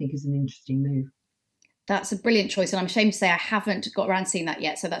documentary, I think is an interesting move. That's a brilliant choice, and I'm ashamed to say I haven't got around to seeing that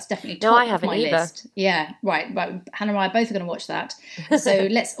yet, so that's definitely top no, I haven't of my either. list. Yeah, right. Hannah and I both are going to watch that. So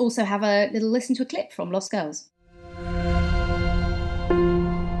let's also have a little listen to a clip from Lost Girls.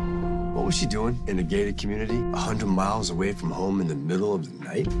 What was she doing in a gated community 100 miles away from home in the middle of the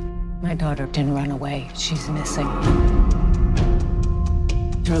night? My daughter didn't run away. She's missing.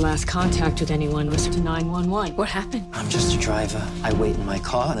 Her last contact with anyone was to 911. What happened? I'm just a driver. I wait in my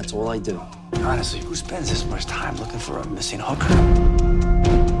car, and that's all I do. Honestly, who spends this much time looking for a missing hooker?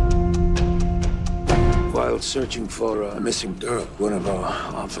 While searching for a missing girl, one of our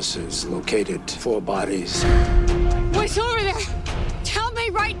officers located 4 bodies. What's over there? Tell me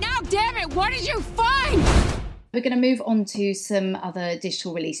right now, damn it! What did you find? We're going to move on to some other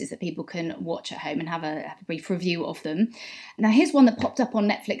digital releases that people can watch at home and have a brief review of them. Now, here's one that popped up on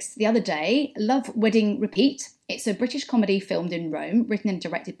Netflix the other day, Love, Wedding, Repeat. It's a British comedy filmed in Rome, written and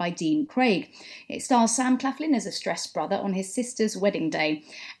directed by Dean Craig. It stars Sam Claflin as a stressed brother on his sister's wedding day.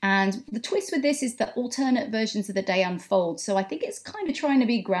 And the twist with this is that alternate versions of the day unfold, so I think it's kind of trying to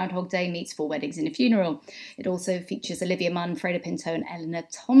be Groundhog Day meets 4 Weddings and a Funeral. It also features Olivia Munn, Fredo Pinto and Eleanor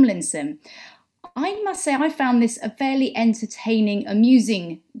Tomlinson. I must say I found this a fairly entertaining,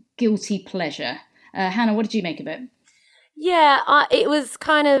 amusing, guilty pleasure. Hannah, what did you make of it? Yeah, it was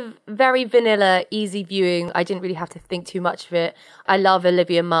kind of very vanilla, easy viewing. I didn't really have to think too much of it. I love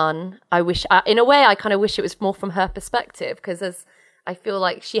Olivia Munn. In a way, I kind of wish it was more from her perspective, because I feel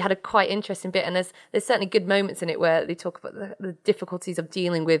like she had a quite interesting bit, and there's certainly good moments in it where they talk about the difficulties of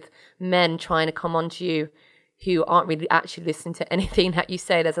dealing with men trying to come onto you who aren't really actually listening to anything that you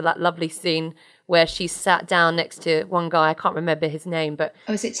say. There's a lovely scene where she sat down next to one guy. I can't remember his name, but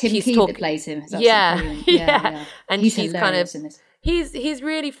is it Tim Key that plays him? Yeah. And he's kind of in this. He's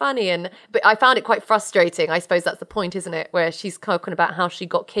really funny, but I found it quite frustrating. I suppose that's the point, isn't it? Where she's talking about how she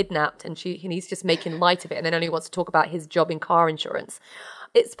got kidnapped, and he's just making light of it, and then only wants to talk about his job in car insurance.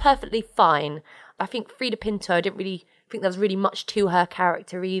 It's perfectly fine. I think Fredo Pinto, I didn't really think there was really much to her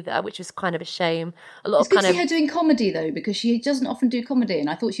character either, which was kind of a shame. It's good to see her doing comedy though, because she doesn't often do comedy, and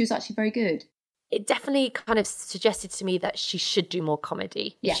I thought she was actually very good. It definitely kind of suggested to me that she should do more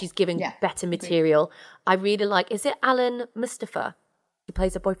comedy. Yeah. She's giving better material. I really like, is it Alan Mustafa? He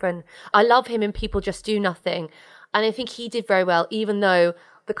plays a boyfriend. I love him in People Just Do Nothing. And I think he did very well, even though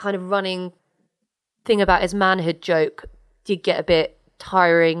the kind of running thing about his manhood joke did get a bit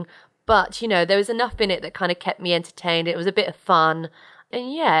tiring. But, there was enough in it that kind of kept me entertained. It was a bit of fun.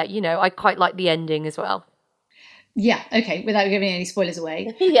 And yeah, I quite like the ending as well. Yeah, okay, without giving any spoilers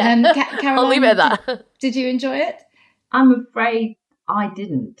away. Yeah, Caroline, I'll leave it at that. Did you enjoy it? I'm afraid I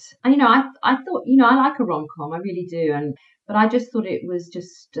didn't. I thought, I like a rom-com, I really do. But I just thought it was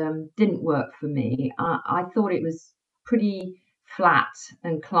just didn't work for me. I thought it was pretty flat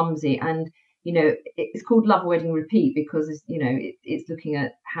and clumsy, and it's called Love, Wedding, Repeat because it's looking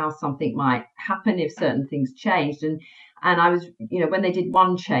at how something might happen if certain things changed, and I was when they did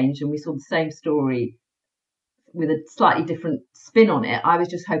one change and we saw the same story with a slightly different spin on it, I was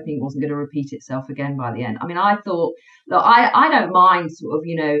just hoping it wasn't going to repeat itself again by the end. I mean, I thought, look, I don't mind sort of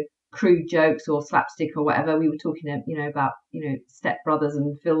crude jokes or slapstick or whatever. We were talking about Step Brothers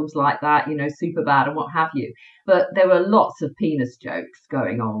and films like that, Superbad and what have you, but there were lots of penis jokes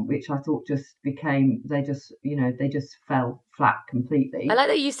going on, which I thought they just fell flat completely. I like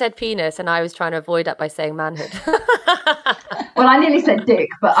that you said penis and I was trying to avoid that by saying manhood. Well, I nearly said dick,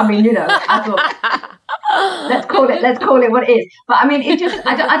 but I mean, I thought let's call it what it is. But I mean, it just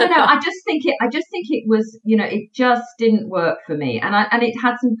I don't know. I just think it was it just didn't work for me, and it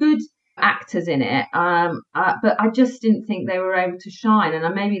had some good actors in it, but I just didn't think they were able to shine,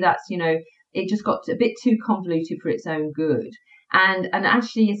 and maybe that's it just got a bit too convoluted for its own good, and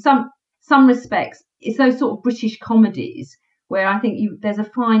actually in some respects it's those sort of British comedies where I think there's a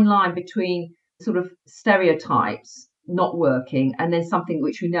fine line between sort of stereotypes not working and then something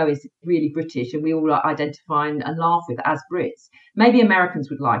which we know is really British and we all identify and laugh with as Brits. Maybe Americans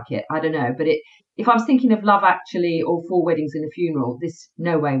would like it, I don't know, but if I was thinking of Love Actually or 4 Weddings and a Funeral, this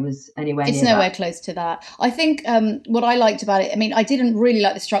no way was anywhere near It's nowhere that. close to that. I think what I liked about it, I mean, I didn't really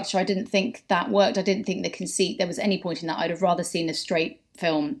like the structure. I didn't think that worked. I didn't think the conceit, there was any point in that. I'd have rather seen a straight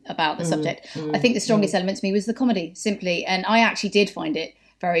film about the subject. I think the strongest element to me was the comedy, simply. And I actually did find it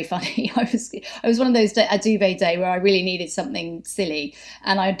very funny. I was one of those a duvet day where I really needed something silly,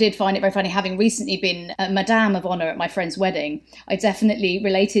 and I did find it very funny. Having recently been a Madame of Honour at my friend's wedding, I definitely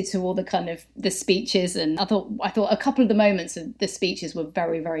related to all the kind of the speeches, and I thought a couple of the moments of the speeches were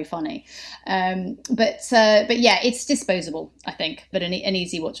very, very funny. But yeah, it's disposable, I think, but an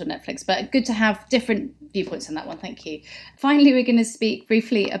easy watch on Netflix. But good to have different viewpoints on that one. Thank you. Finally, we're going to speak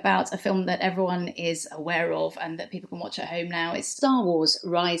briefly about a film that everyone is aware of and that people can watch at home now. It's Star Wars: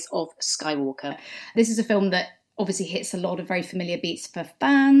 Rise of Skywalker. This is a film that obviously hits a lot of very familiar beats for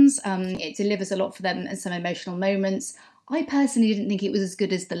fans. It delivers a lot for them and some emotional moments. I personally didn't think it was as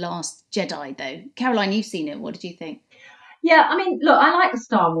good as The Last Jedi, though. Caroline, you've seen it. What did you think? Yeah, I mean, look, I like the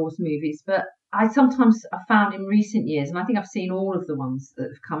Star Wars movies, but I sometimes have found in recent years, and I think I've seen all of the ones that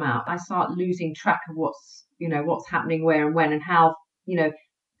have come out, I start losing track of what's happening where and when and how,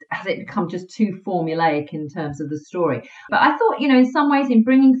 has it become just too formulaic in terms of the story? But I thought, in some ways, in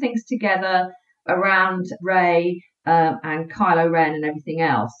bringing things together around Rey and Kylo Ren and everything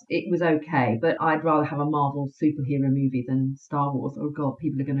else, it was okay. But I'd rather have a Marvel superhero movie than Star Wars. Oh God,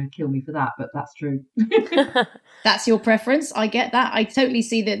 people are going to kill me for that, but that's true. That's your preference. I get that. I totally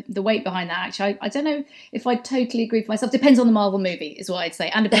see the weight behind that. Actually, I don't know if I totally agree for myself. Depends on the Marvel movie, is what I'd say,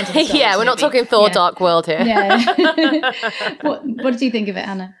 and depends on the Star Wars we're not talking Thor: Dark World here. Yeah. What did you think of it,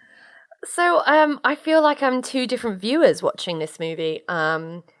 Hannah? So I feel like I'm two different viewers watching this movie.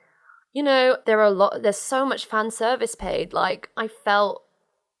 There's so much fan service paid. Like, I felt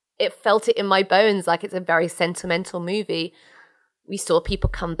it in my bones, like it's a very sentimental movie. We saw people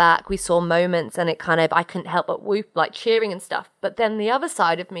come back, we saw moments, and I couldn't help but whoop, like cheering and stuff. But then the other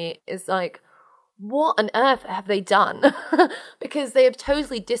side of me is like, what on earth have they done? Because they have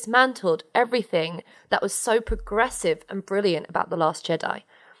totally dismantled everything that was so progressive and brilliant about The Last Jedi.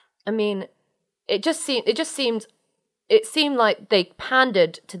 I mean, it seemed like they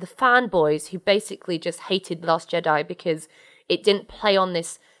pandered to the fanboys who basically just hated Last Jedi because it didn't play on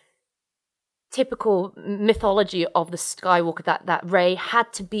this typical mythology of the Skywalker that Rey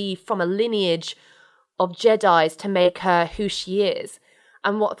had to be from a lineage of Jedis to make her who she is.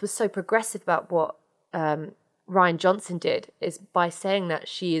 And what was so progressive about what Rian Johnson did is by saying that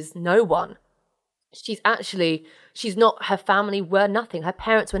she is no one. She's not, her family were nothing. Her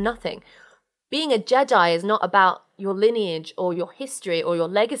parents were nothing. Being a Jedi is not about your lineage or your history or your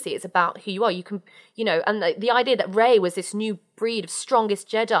legacy. It's about who you are. You can, and the idea that Rey was this new breed of strongest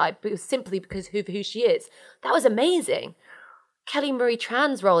Jedi simply because of who she is, that was amazing. Kelly Marie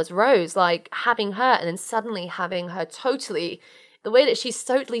Tran's role as Rose, like having her and then suddenly having her totally, the way that she's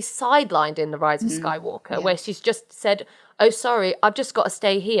totally sidelined in The Rise of Skywalker, where she's just said, oh, sorry, I've just got to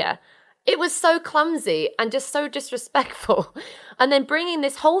stay here. It was so clumsy and just so disrespectful. And then bringing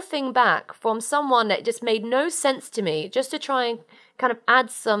this whole thing back from someone that just made no sense to me, just to try and kind of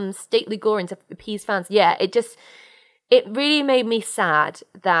add some stately glory to appease fans. Yeah, it really made me sad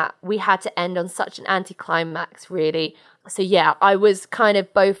that we had to end on such an anticlimax, really. So yeah, I was kind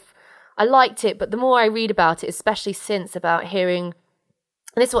of both, I liked it, but the more I read about it, especially since about hearing, and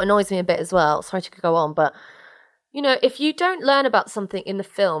this is what annoys me a bit as well, sorry to go on, but if you don't learn about something in the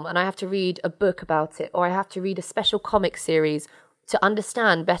film and I have to read a book about it or I have to read a special comic series to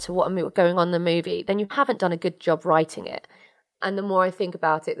understand better what's going on in the movie, then you haven't done a good job writing it. And the more I think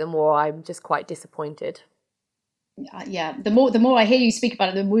about it, the more I'm just quite disappointed. Yeah, the more I hear you speak about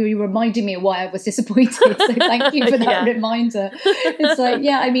it, the more you reminded me of why I was disappointed. So thank you for that reminder. It's like,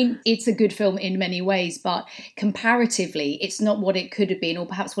 yeah, I mean, it's a good film in many ways, but comparatively, it's not what it could have been, or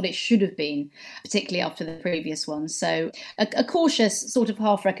perhaps what it should have been, particularly after the previous one. So a cautious sort of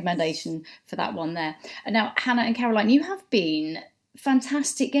half recommendation for that one there. And now, Hannah and Caroline, you have been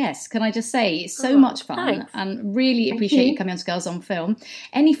fantastic guests, can I just say. It's so much fun. Thanks. And really appreciate you coming on to Girls on Film.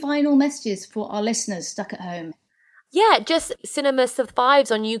 Any final messages for our listeners stuck at home? Yeah, just cinema survives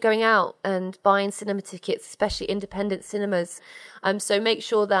on you going out and buying cinema tickets, especially independent cinemas. So make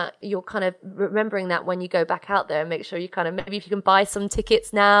sure that you're kind of remembering that when you go back out there, and make sure you kind of, maybe if you can buy some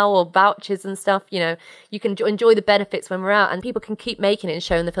tickets now or vouchers and stuff, you can enjoy the benefits when we're out, and people can keep making it and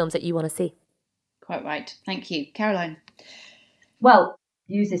showing the films that you want to see. Quite right. Thank you. Caroline? Well,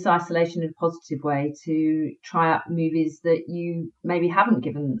 use this isolation in a positive way to try out movies that you maybe haven't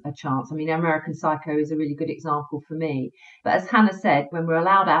given a chance. I mean, American Psycho is a really good example for me. But as Hannah said, when we're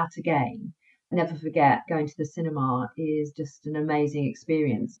allowed out again, never forget, going to the cinema is just an amazing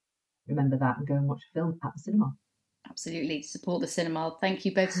experience. Remember that and go and watch a film at the cinema. Absolutely. Support the cinema. Thank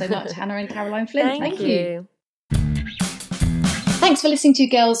you both so much, Hannah and Caroline Flint. Thank you. Thanks for listening to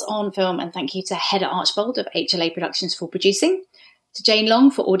Girls on Film, and thank you to Heather Archbold of HLA Productions for producing, to Jane Long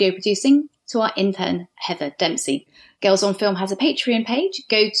for audio producing, to our intern, Heather Dempsey. Girls on Film has a Patreon page.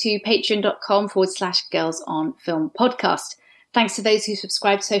 Go to patreon.com/Girls on Film podcast. Thanks to those who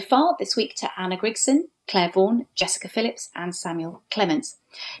subscribed so far this week, to Anna Grigson, Claire Vaughan, Jessica Phillips and Samuel Clements.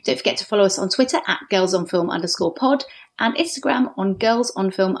 Don't forget to follow us on Twitter at girlsonfilm_pod and Instagram on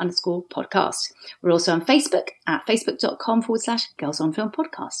girlsonfilm_podcast. We're also on Facebook at facebook.com/Girls on Film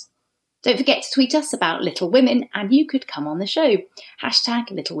podcast. Don't forget to tweet us about Little Women and you could come on the show.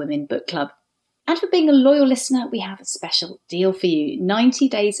 #Little Women Book Club. And for being a loyal listener, we have a special deal for you. 90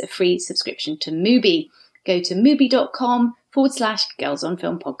 days of free subscription to Mubi. Go to mubi.com/Girls on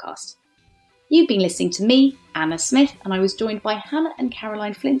Film podcast. You've been listening to me, Anna Smith, and I was joined by Hannah and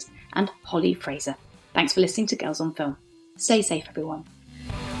Caroline Flint and Holly Fraser. Thanks for listening to Girls on Film. Stay safe, everyone.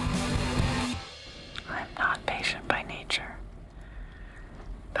 I'm not patient by nature.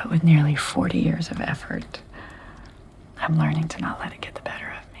 But with nearly 40 years of effort, I'm learning to not let it get the better